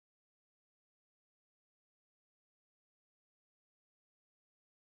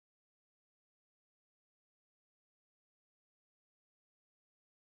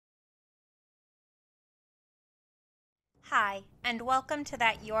Hi, and welcome to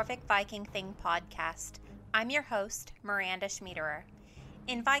that Jorvik Viking Thing podcast. I'm your host, Miranda Schmiederer.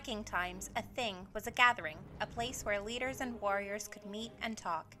 In Viking times, a thing was a gathering, a place where leaders and warriors could meet and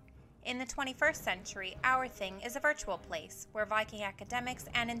talk. In the 21st century, our thing is a virtual place where Viking academics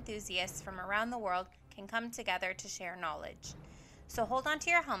and enthusiasts from around the world can come together to share knowledge. So hold on to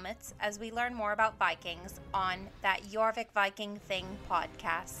your helmets as we learn more about Vikings on that Jorvik Viking Thing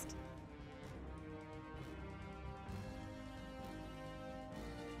podcast.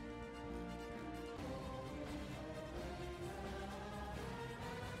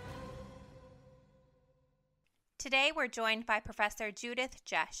 Today we're joined by Professor Judith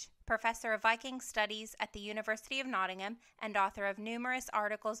Jesch, Professor of Viking Studies at the University of Nottingham and author of numerous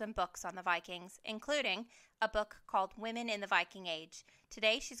articles and books on the Vikings, including a book called Women in the Viking Age.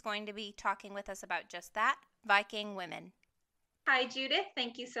 Today she's going to be talking with us about just that, Viking women. Hi Judith,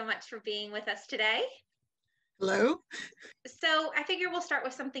 thank you so much for being with us today. Hello. So I figure we'll start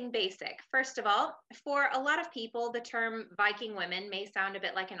with something basic. First of all, for a lot of people, the term Viking women may sound a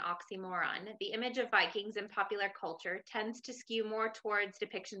bit like an oxymoron. The image of Vikings in popular culture tends to skew more towards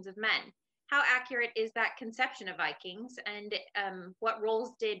depictions of men. How accurate is that conception of Vikings, and what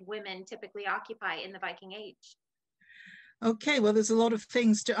roles did women typically occupy in the Viking Age? Okay, well, there's a lot of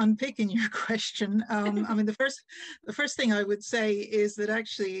things to unpick in your question. I mean, the first thing I would say is that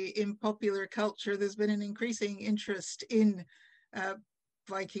actually in popular culture, there's been an increasing interest in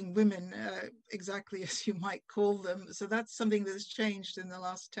Viking women, exactly as you might call them. So that's something that's changed in the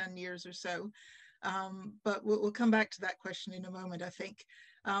last 10 years or so. But we'll come back to that question in a moment, I think.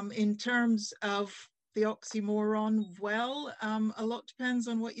 In terms of the oxymoron, well, a lot depends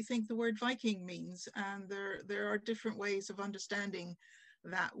on what you think the word Viking means, and there are different ways of understanding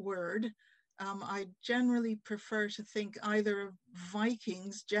that word. I generally prefer to think either of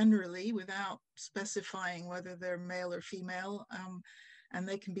Vikings generally without specifying whether they're male or female, and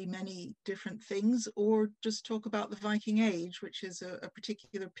they can be many different things, or just talk about the Viking Age, which is a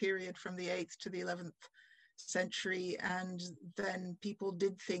particular period from the 8th to the 11th century, and then people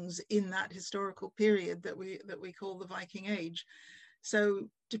did things in that historical period that we call the Viking Age. So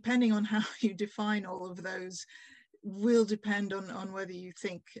depending on how you define all of those will depend on whether you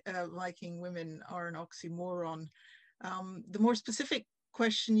think Viking women are an oxymoron. The more specific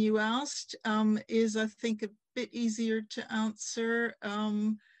question you asked is, I think, a bit easier to answer,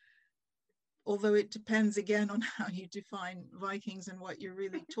 although it depends again on how you define Vikings and what you're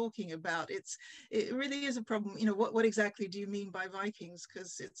really talking about. It really is a problem. You know, what exactly do you mean by Vikings?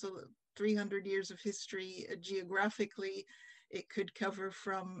 Because it's 300 years of history. Geographically, it could cover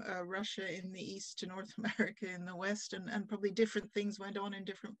from Russia in the east to North America in the west, and probably different things went on in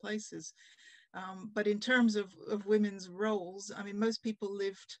different places. But in terms of women's roles, I mean, most people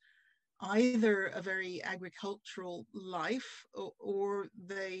lived either a very agricultural life, or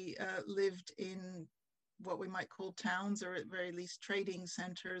they lived in what we might call towns, or at very least trading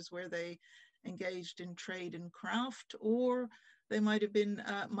centers where they engaged in trade and craft, or they might have been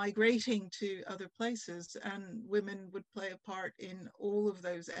migrating to other places, and women would play a part in all of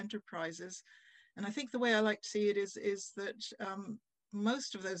those enterprises. And I think the way I like to see it is that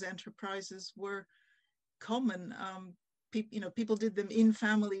most of those enterprises were common. People did them in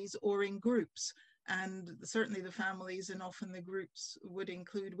families or in groups, and certainly the families and often the groups would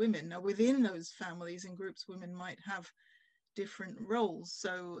include women. Now, within those families and groups, women might have different roles.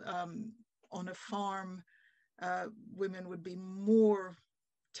 So on a farm, women would be more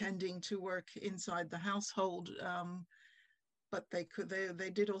tending to work inside the household, but they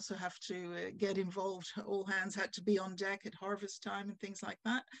did also have to get involved. All hands had to be on deck at harvest time and things like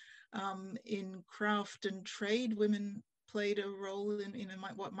that. In craft and trade, women played a role in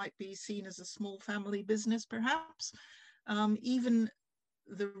what might be seen as a small family business, perhaps. Even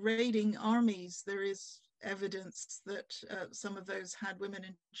the raiding armies, there is evidence that some of those had women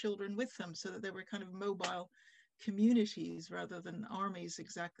and children with them, so that they were kind of mobile communities rather than armies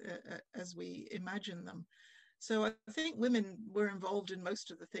exactly as we imagine them. So I think women were involved in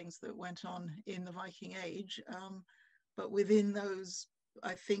most of the things that went on in the Viking Age, but within those,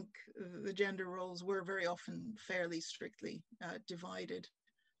 I think the gender roles were very often fairly strictly divided.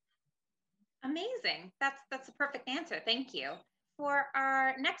 Amazing. That's a perfect answer. Thank you. For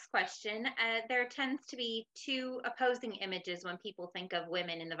our next question, there tends to be two opposing images when people think of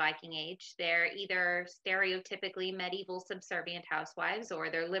women in the Viking Age. They're either stereotypically medieval subservient housewives, or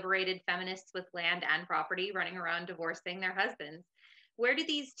they're liberated feminists with land and property running around divorcing their husbands. Where do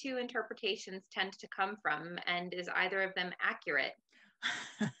these two interpretations tend to come from, and is either of them accurate?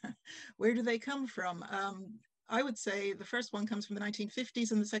 Where do they come from? I would say the first one comes from the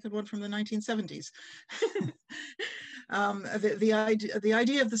 1950s and the second one from the 1970s. The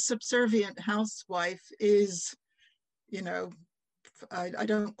idea of the subservient housewife is, you know, I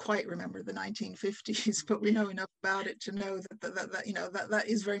don't quite remember the 1950s, but we know enough about it to know that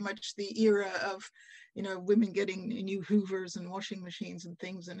is very much the era of, women getting new Hoovers and washing machines and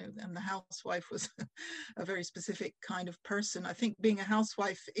things, and the housewife was a very specific kind of person. I think being a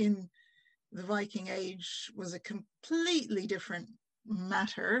housewife in the Viking Age was a completely different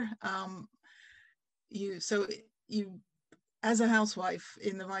matter. You as a housewife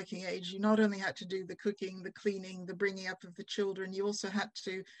in the Viking Age, you not only had to do the cooking, the cleaning, the bringing up of the children, you also had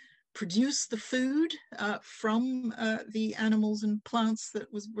to produce the food from the animals and plants that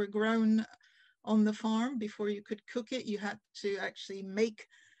were grown on the farm. Before you could cook it, you had to actually make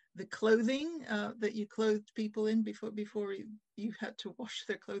the clothing that you clothed people in before you had to wash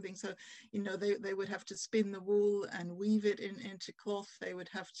their clothing. So, they would have to spin the wool and weave it into cloth. They would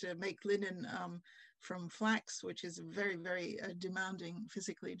have to make linen from flax, which is a very, very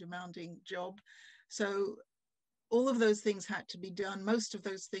physically demanding job. So all of those things had to be done. Most of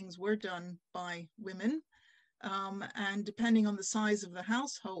those things were done by women. And depending on the size of the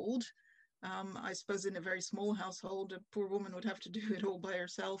household, I suppose in a very small household, a poor woman would have to do it all by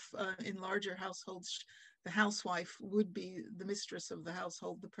herself. In larger households, the housewife would be the mistress of the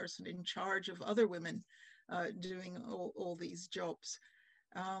household, the person in charge of other women doing all these jobs.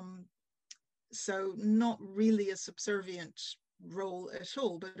 So not really a subservient role at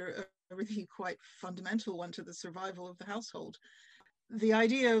all, but a really quite fundamental one to the survival of the household. The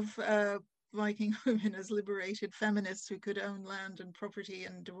idea of Viking women as liberated feminists who could own land and property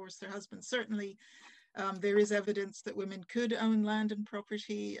and divorce their husbands, certainly there is evidence that women could own land and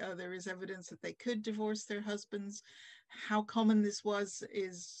property. There is evidence that they could divorce their husbands. How common this was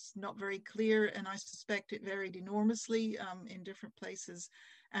is not very clear, and I suspect it varied enormously in different places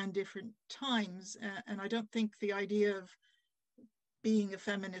and different times. And I don't think the idea of being a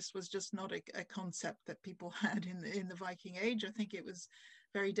feminist was just not a concept that people had in the Viking Age. I think it was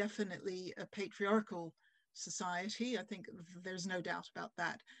very definitely a patriarchal society. I think there's no doubt about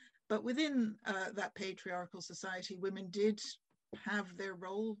that. But within that patriarchal society, women did have their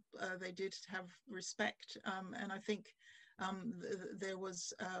role. They did have respect, and I think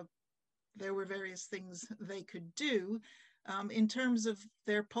there were various things they could do. In terms of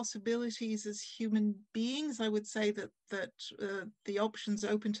their possibilities as human beings, I would say that the options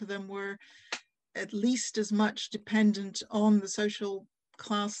open to them were at least as much dependent on the social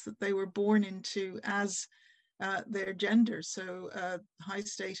class that they were born into as their gender. So high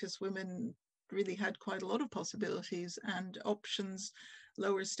status women really had quite a lot of possibilities and options.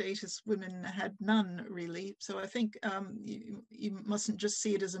 Lower status women had none, really. So I think you mustn't just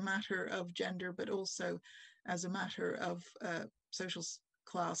see it as a matter of gender, but also as a matter of social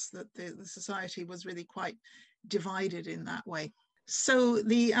class, that the society was really quite divided in that way. So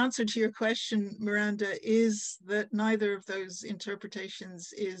the answer to your question, Miranda, is that neither of those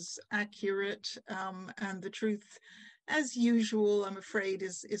interpretations is accurate, and the truth, as usual, I'm afraid,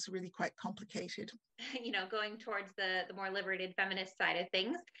 is really quite complicated. Going towards the more liberated feminist side of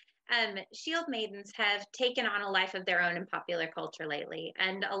things, shield maidens have taken on a life of their own in popular culture lately,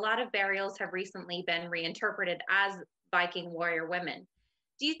 and a lot of burials have recently been reinterpreted as Viking warrior women.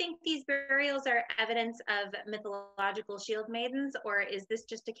 Do you think these burials are evidence of mythological shield maidens, or is this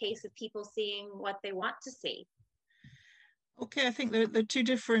just a case of people seeing what they want to see? Okay, I think there are two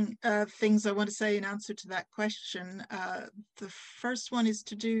different things I want to say in answer to that question. The first one is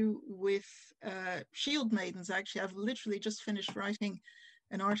to do with shield maidens. Actually, I've literally just finished writing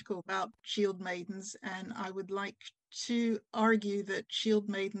an article about shield maidens, and I would like to argue that shield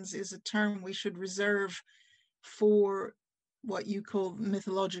maidens is a term we should reserve for what you call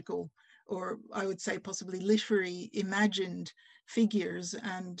mythological, or I would say possibly literary, imagined figures.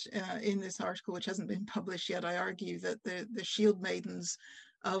 And in this article, which hasn't been published yet, I argue that the shield maidens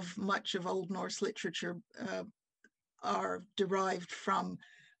of much of Old Norse literature are derived from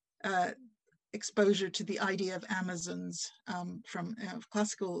exposure to the idea of Amazons from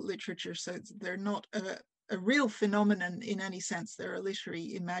classical literature. So they're not a real phenomenon in any sense. They're a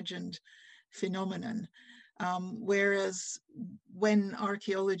literary imagined phenomenon. Whereas when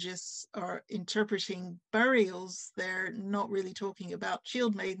archaeologists are interpreting burials, they're not really talking about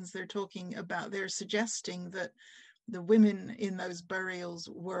shield maidens. They're suggesting that the women in those burials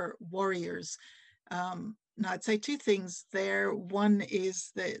were warriors. Now, I'd say two things there. One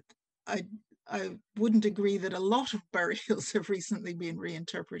is that I wouldn't agree that a lot of burials have recently been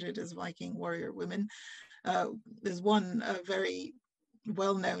reinterpreted as Viking warrior women. There's one very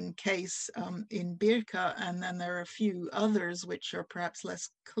well-known case in Birka, and then there are a few others which are perhaps less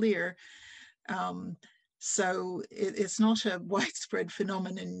clear. So it's not a widespread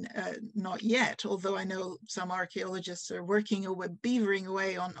phenomenon, not yet, although I know some archaeologists are working away, beavering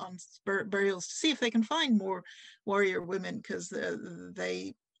away on burials to see if they can find more warrior women, because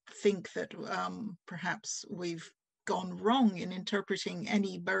they think that perhaps we've gone wrong in interpreting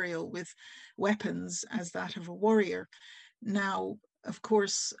any burial with weapons as that of a warrior. Now, of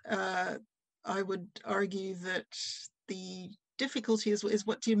course, I would argue that the difficulty is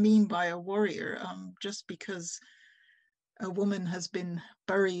what do you mean by a warrior? Just because a woman has been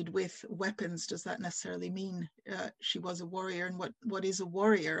buried with weapons, does that necessarily mean she was a warrior? And what is a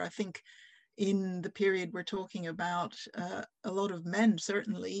warrior? I think in the period we're talking about, a lot of men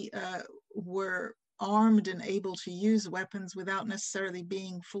certainly were armed and able to use weapons without necessarily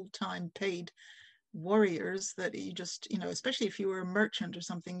being full-time paid warriors, that you just, especially if you were a merchant or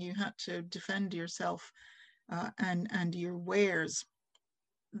something, you had to defend yourself and your wares.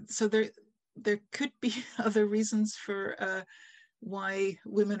 So there could be other reasons for why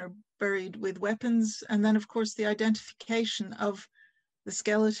women are buried with weapons. And then, of course, the identification of the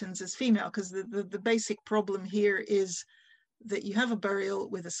skeletons as female, because the basic problem here is that you have a burial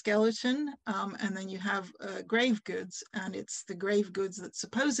with a skeleton, and then you have grave goods, and it's the grave goods that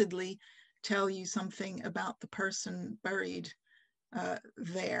supposedly tell you something about the person buried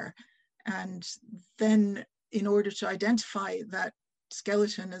there. And then in order to identify that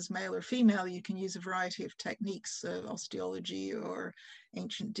skeleton as male or female, you can use a variety of techniques, osteology or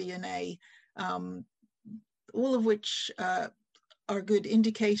ancient DNA, all of which are good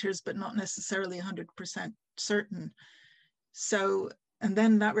indicators, but not necessarily 100% certain. So, and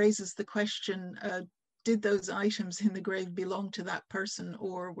then that raises the question, did those items in the grave belong to that person,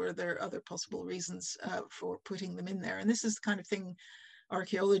 or were there other possible reasons for putting them in there? And this is the kind of thing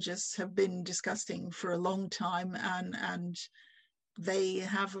archaeologists have been discussing for a long time, and they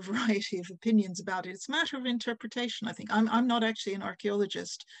have a variety of opinions about it. It's a matter of interpretation, I think. I'm not actually an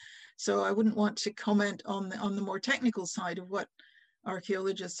archaeologist, so I wouldn't want to comment on the more technical side of what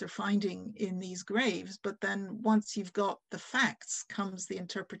archaeologists are finding in these graves. But then once you've got the facts comes the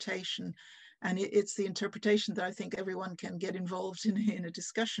interpretation, and it's the interpretation that I think everyone can get involved in a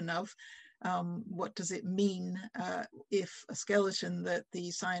discussion of. What does it mean if a skeleton that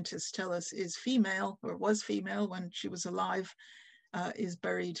the scientists tell us is female, or was female when she was alive, is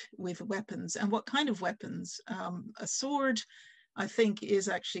buried with weapons, and what kind of weapons? A sword, I think, is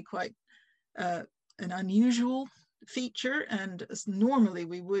actually quite an unusual feature, and normally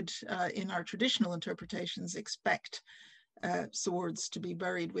we would, in our traditional interpretations, expect swords to be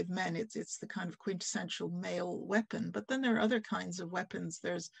buried with men. It's the kind of quintessential male weapon. But then there are other kinds of weapons.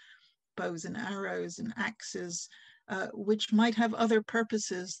 There's bows and arrows and axes, which might have other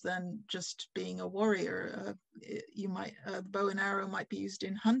purposes than just being a warrior. The bow and arrow might be used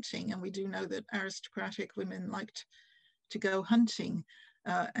in hunting, and we do know that aristocratic women liked to go hunting.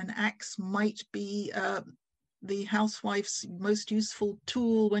 An axe might be the housewife's most useful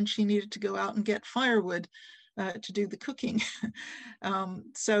tool when she needed to go out and get firewood to do the cooking.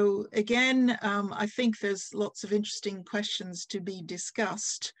 So again, I think there's lots of interesting questions to be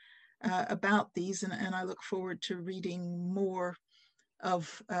discussed about these, and I look forward to reading more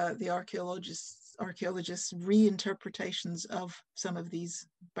of the archaeologists' reinterpretations of some of these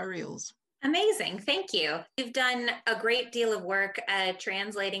burials. Amazing. Thank you. You've done a great deal of work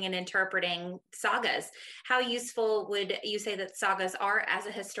translating and interpreting sagas. How useful would you say that sagas are as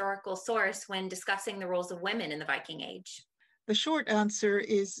a historical source when discussing the roles of women in the Viking Age? The short answer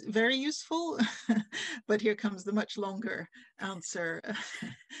is very useful, but here comes the much longer answer.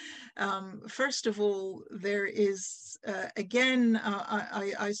 First of all, there is, again,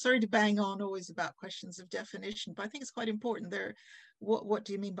 I sorry to bang on always about questions of definition, but I think it's quite important. What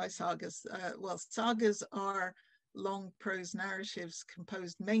do you mean by sagas? Well, sagas are long prose narratives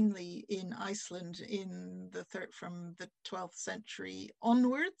composed mainly in Iceland from the 12th century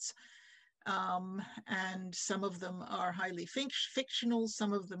onwards. And some of them are highly fictional,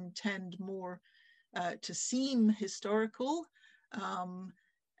 some of them tend more to seem historical. And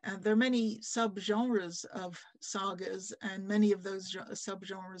there are many subgenres of sagas, and many of those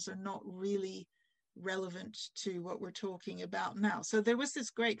subgenres are not really relevant to what we're talking about now. So there was this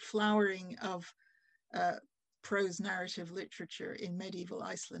great flowering of prose narrative literature in medieval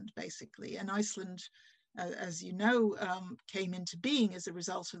Iceland, basically. And Iceland, as you know, came into being as a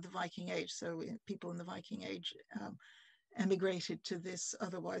result of the Viking Age. So people in the Viking Age emigrated to this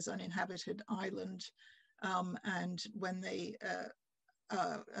otherwise uninhabited island. And when they,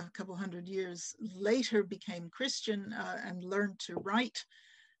 a couple hundred years later, became Christian and learned to write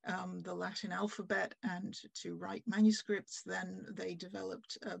the Latin alphabet and to write manuscripts, then they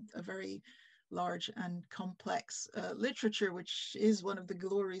developed a very large and complex literature, which is one of the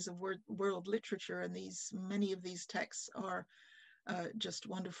glories of world literature. And many of these texts are just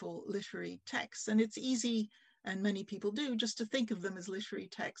wonderful literary texts. And it's easy, and many people do, just to think of them as literary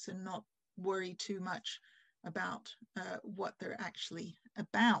texts and not worry too much about what they're actually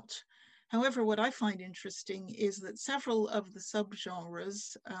about. However, what I find interesting is that several of the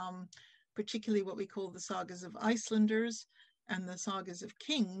subgenres, particularly what we call the sagas of Icelanders and the sagas of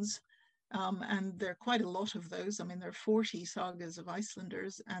kings, and there are quite a lot of those. I mean, there are 40 sagas of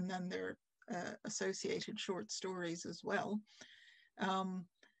Icelanders, and then there are associated short stories as well,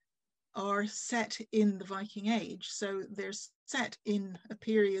 are set in the Viking Age. So they're set in a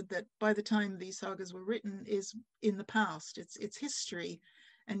period that by the time these sagas were written is in the past. It's history.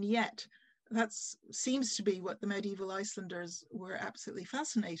 And yet that seems to be what the medieval Icelanders were absolutely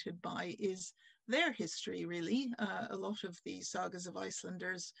fascinated by, is their history, really. A lot of the sagas of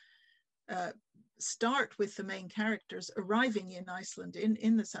Icelanders start with the main characters arriving in Iceland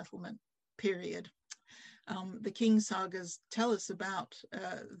in the settlement period. The king sagas tell us about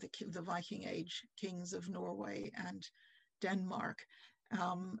the Viking Age kings of Norway and Denmark.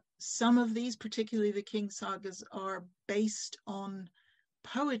 Some of these, particularly the king sagas, are based on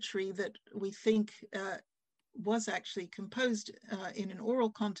poetry that we think was actually composed in an oral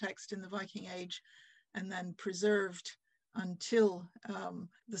context in the Viking Age and then preserved until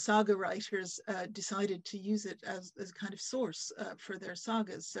the saga writers decided to use it as a kind of source for their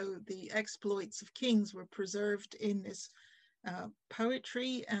sagas. So the exploits of kings were preserved in this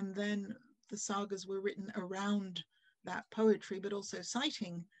poetry, and then the sagas were written around that poetry, but also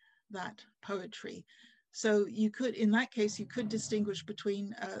citing that poetry. So you could, in that case, you could distinguish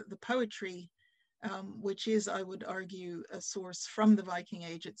between the poetry, which is, I would argue, a source from the Viking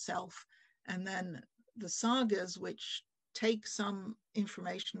Age itself, and then the sagas, which take some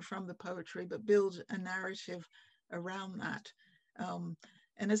information from the poetry but build a narrative around that.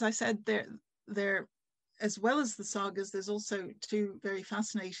 And as I said, there, as well as the sagas, there's also two very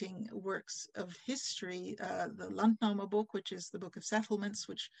fascinating works of history. The Landnama book, which is the book of settlements,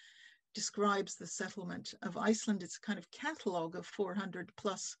 which describes the settlement of Iceland. It's a kind of catalogue of 400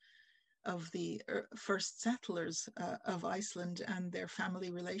 plus of the first settlers of Iceland and their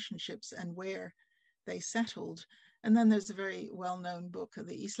family relationships and where they settled. And then there's a very well-known book,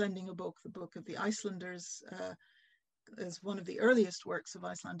 the Islendinga book, the Book of the Icelanders, as one of the earliest works of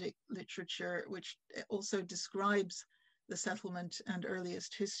Icelandic literature, which also describes the settlement and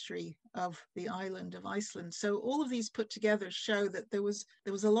earliest history of the island of Iceland. So all of these put together show that there was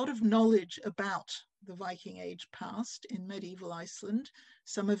a lot of knowledge about the Viking Age past in medieval Iceland.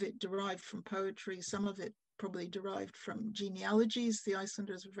 Some of it derived from poetry, some of it probably derived from genealogies. The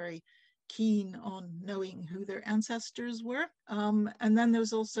Icelanders were very keen on knowing who their ancestors were. And then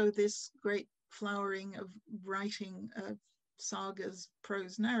there's also this great flowering of writing sagas,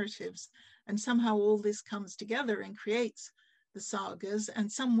 prose narratives, and somehow all this comes together and creates the sagas,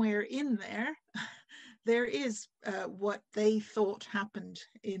 and somewhere in there there is what they thought happened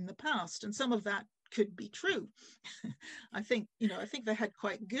in the past, and some of that could be true. I think they had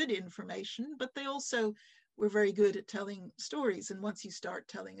quite good information, but they also were very good at telling stories. And once you start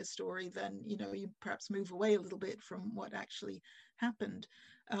telling a story, then you perhaps move away a little bit from what actually happened.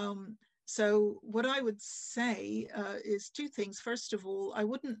 So what I would say is two things. First of all, I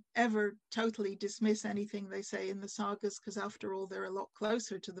wouldn't ever totally dismiss anything they say in the sagas, because after all, they're a lot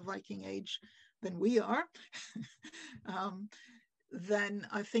closer to the Viking Age than we are. Then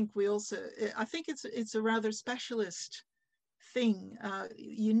I think it's a rather specialist thing.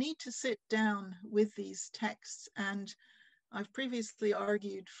 You need to sit down with these texts, and I've previously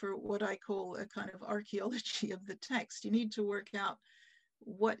argued for what I call a kind of archaeology of the text. You need to work out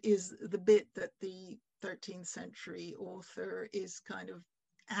what is the bit that the 13th century author is kind of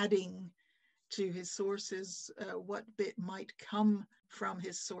adding to his sources, what bit might come from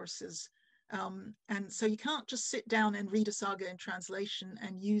his sources. And so you can't just sit down and read a saga in translation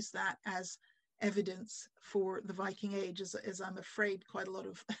and use that as evidence for the Viking Age, as I'm afraid quite a lot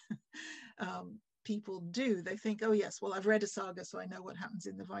of people do. They think, oh yes, well, I've read a saga, so I know what happens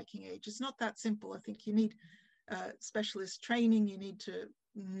in the Viking Age. It's not that simple. I think you need specialist training. You need to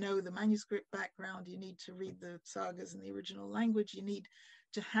know the manuscript background. You need to read the sagas in the original language. You need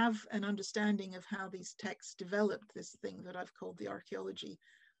to have an understanding of how these texts developed, this thing that I've called the archaeology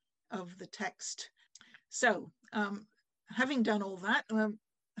of the text. So having done all that,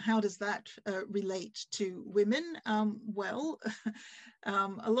 how does that relate to women? Well,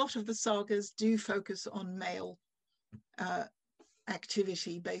 a lot of the sagas do focus on male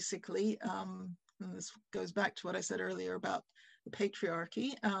activity, basically. And this goes back to what I said earlier about the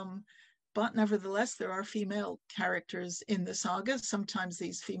patriarchy. But nevertheless, there are female characters in the saga. Sometimes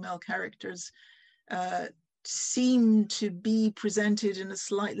these female characters seem to be presented in a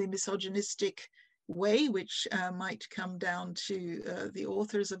slightly misogynistic way, which might come down to the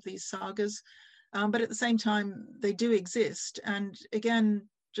authors of these sagas. But at the same time, they do exist. And again,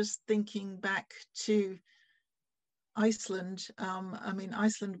 just thinking back to Iceland, I mean,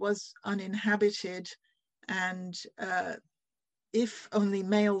 Iceland was uninhabited, and if only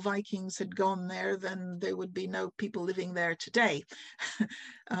male Vikings had gone there, then there would be no people living there today.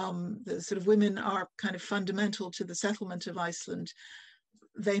 The sort of women are kind of fundamental to the settlement of Iceland.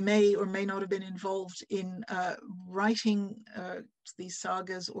 They may or may not have been involved in writing these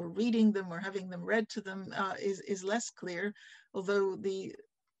sagas, or reading them, or having them read to them is less clear, although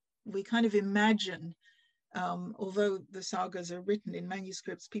we kind of imagine, although the sagas are written in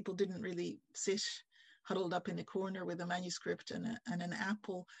manuscripts, people didn't really sit huddled up in a corner with a manuscript and an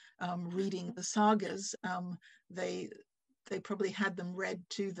apple reading the sagas. They probably had them read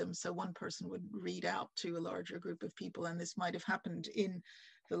to them, so one person would read out to a larger group of people, and this might have happened in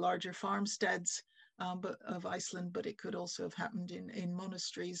the larger farmsteads of Iceland, but it could also have happened in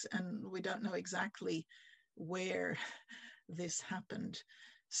monasteries, and we don't know exactly where this happened.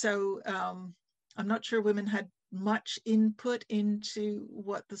 So I'm not sure women had much input into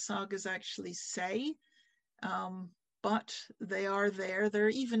what the sagas actually say, but they are there. There are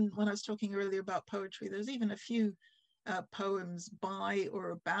even, when I was talking earlier about poetry, there's even a few poems by or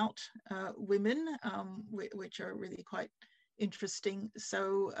about women, which are really quite interesting.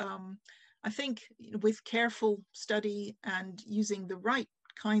 So I think with careful study and using the right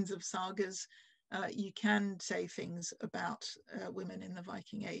kinds of sagas, you can say things about women in the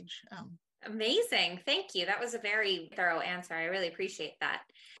Viking Age. Amazing. Thank you. That was a very thorough answer. I really appreciate that.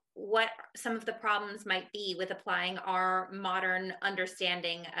 What some of the problems might be with applying our modern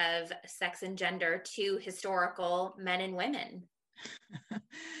understanding of sex and gender to historical men and women?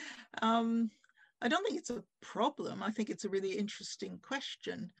 I don't think it's a problem. I think it's a really interesting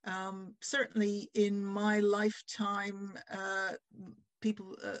question. Certainly in my lifetime,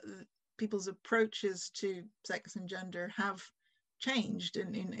 people's approaches to sex and gender have changed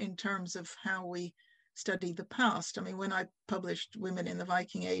in terms of how we study the past. I mean, when I published Women in the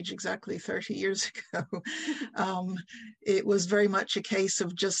Viking Age exactly 30 years ago, it was very much a case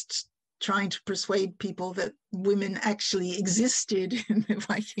of just trying to persuade people that women actually existed in the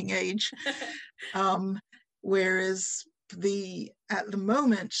Viking Age. Whereas at the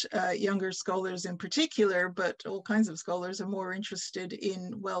moment, younger scholars in particular, but all kinds of scholars, are more interested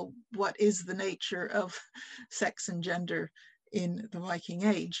in, well, what is the nature of sex and gender in the Viking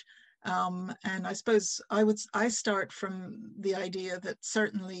Age? And I suppose I start from the idea that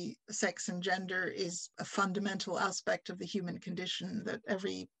certainly sex and gender is a fundamental aspect of the human condition, that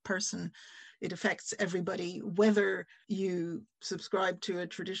every person, it affects everybody, whether you subscribe to a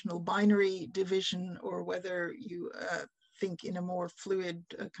traditional binary division or whether you think in a more fluid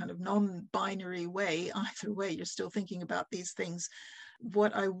kind of non-binary way. Either way, you're still thinking about these things.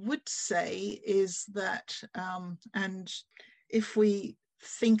 What I would say is that, and if we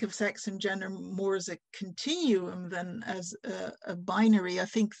think of sex and gender more as a continuum than as a binary, I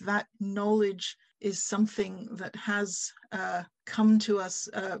think that knowledge is something that has come to us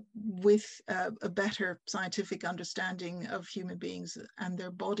with a better scientific understanding of human beings and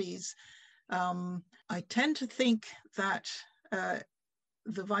their bodies. I tend to think that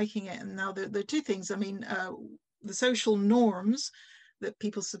the Viking, and now there are two things. I mean, the social norms that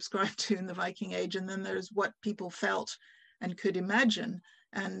people subscribe to in the Viking Age, and then there's what people felt and could imagine.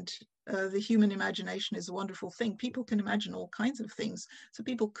 And the human imagination is a wonderful thing. People can imagine all kinds of things. So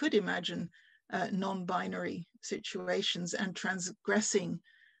people could imagine non-binary situations and transgressing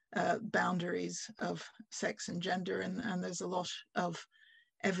boundaries of sex and gender. And there's a lot of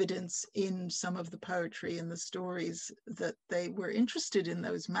evidence in some of the poetry and the stories that they were interested in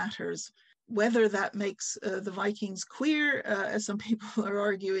those matters. Whether that makes the Vikings queer, as some people are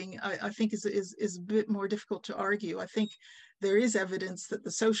arguing, I think is a bit more difficult to argue. I think there is evidence that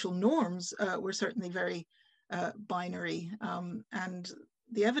the social norms were certainly very binary, and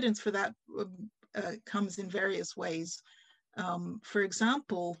the evidence for that comes in various ways. For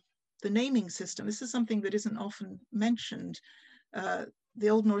example, the naming system. This is something that isn't often mentioned. The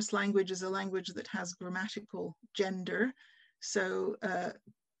Old Norse language is a language that has grammatical gender. So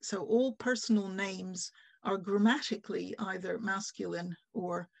all personal names are grammatically either masculine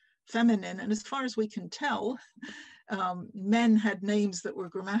or feminine. And as far as we can tell, men had names that were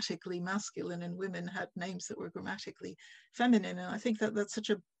grammatically masculine and women had names that were grammatically feminine. And I think that that's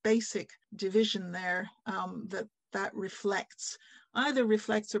such a basic division there, that reflects either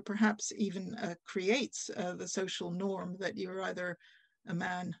reflects or perhaps even creates the social norm that you're either a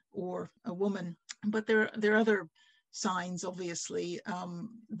man or a woman. But there are other signs, obviously.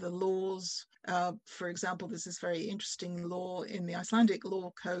 The laws, for example, there's this very interesting law in the Icelandic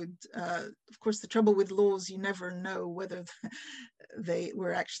law code. Of course, the trouble with laws, you never know whether they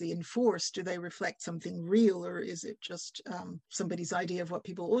were actually enforced. Do they reflect something real, or is it just somebody's idea of what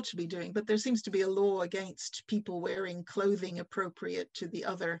people ought to be doing? But there seems to be a law against people wearing clothing appropriate to the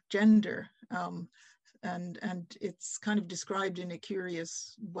other gender. And it's kind of described in a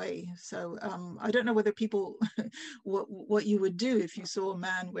curious way. So I don't know whether people, what you would do if you saw a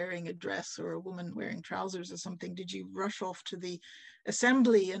man wearing a dress or a woman wearing trousers or something. Did you rush off to the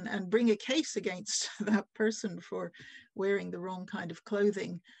assembly and bring a case against that person for wearing the wrong kind of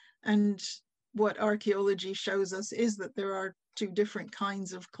clothing? And what archaeology shows us is that there are two different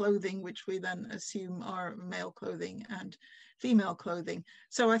kinds of clothing, which we then assume are male clothing and female clothing.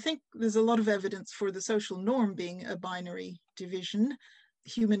 So I think there's a lot of evidence for the social norm being a binary division.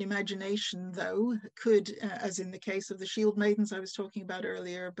 Human imagination, though, could, as in the case of the shield maidens I was talking about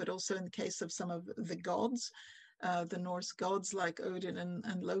earlier, but also in the case of some of the gods, the Norse gods like Odin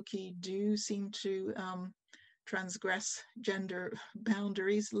and Loki do seem to transgress gender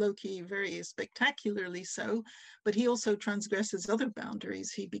boundaries. Loki very spectacularly so, but he also transgresses other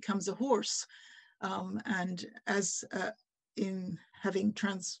boundaries. He becomes a horse, and as in having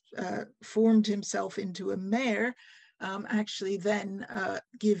transformed himself into a mare, actually then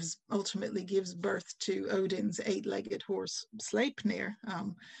ultimately gives birth to Odin's 8-legged horse Sleipnir.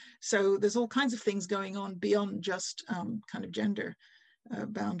 So there's all kinds of things going on beyond just kind of gender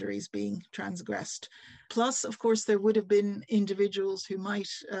boundaries being transgressed. Plus, of course, there would have been individuals who might,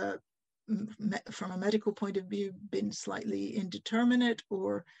 from a medical point of view, been slightly indeterminate,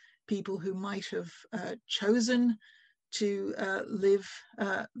 or people who might have chosen to live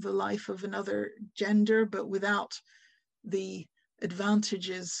the life of another gender, but without the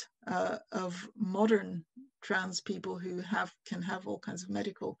advantages of modern trans people who can have all kinds of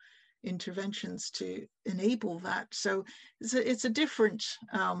medical interventions to enable that. So it's a different,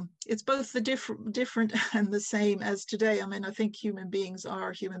 it's both the different and the same as today. I mean, I think human beings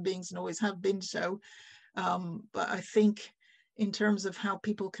are human beings and always have been so. But I think in terms of how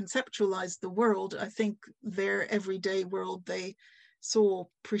people conceptualize the world, I think their everyday world they saw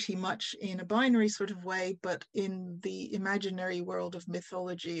pretty much in a binary sort of way, but in the imaginary world of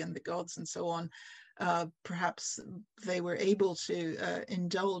mythology and the gods and so on, perhaps they were able to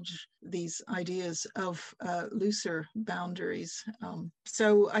indulge these ideas of looser boundaries.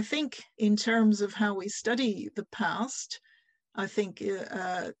 So I think in terms of how we study the past, I think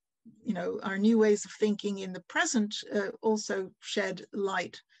our new ways of thinking in the present also shed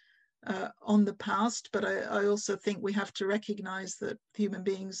light on the past, but I also think we have to recognize that human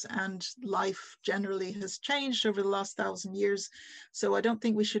beings and life generally has changed over the last 1,000 years. So I don't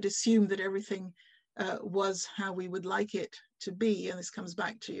think we should assume that everything was how we would like it to be. And this comes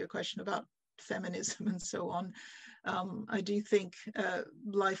back to your question about feminism and so on. I do think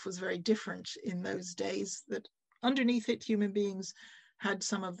life was very different in those days, that underneath it, human beings had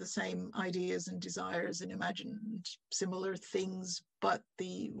some of the same ideas and desires and imagined similar things, but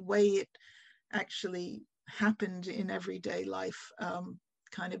the way it actually happened in everyday life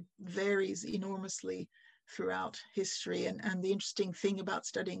kind of varies enormously throughout history. And the interesting thing about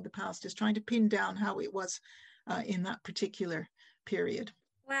studying the past is trying to pin down how it was in that particular period.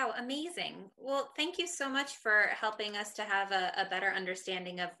 Wow, amazing. Well, thank you so much for helping us to have a better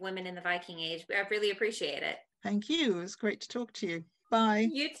understanding of women in the Viking Age. I really appreciate it. Thank you. It was great to talk to you. Bye.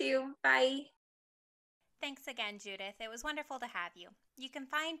 You too. Bye. Thanks again, Judith. It was wonderful to have you. You can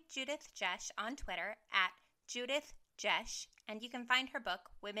find Judith Jesch on Twitter at Judith Jesch, and you can find her book,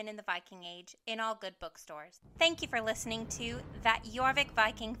 Women in the Viking Age, in all good bookstores. Thank you for listening to That Jorvik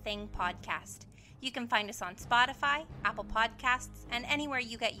Viking Thing podcast. You can find us on Spotify, Apple Podcasts, and anywhere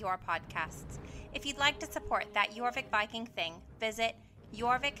you get your podcasts. If you'd like to support That Jorvik Viking Thing, visit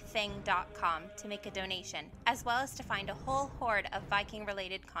jorvikthing.com to make a donation, as well as to find a whole horde of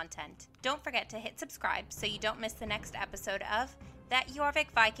Viking-related content. Don't forget to hit subscribe so you don't miss the next episode of That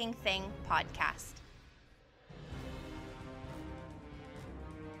Jorvik Viking Thing podcast.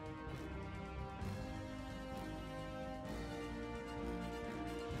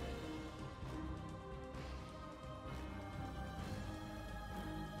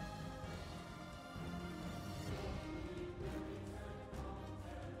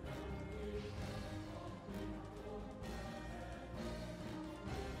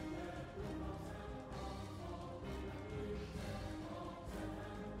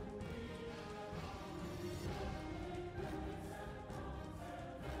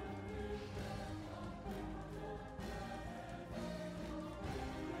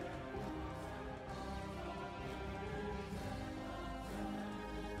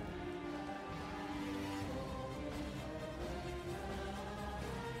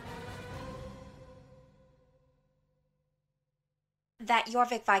 That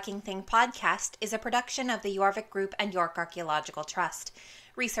Jorvik Viking Thing podcast is a production of the Jorvik Group and York Archaeological Trust.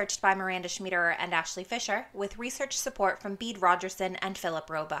 Researched by Miranda Schmiederer and Ashley Fisher, with research support from Bede Rogerson and Philip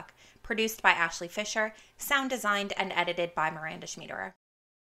Roebuck. Produced by Ashley Fisher, sound designed and edited by Miranda Schmiederer.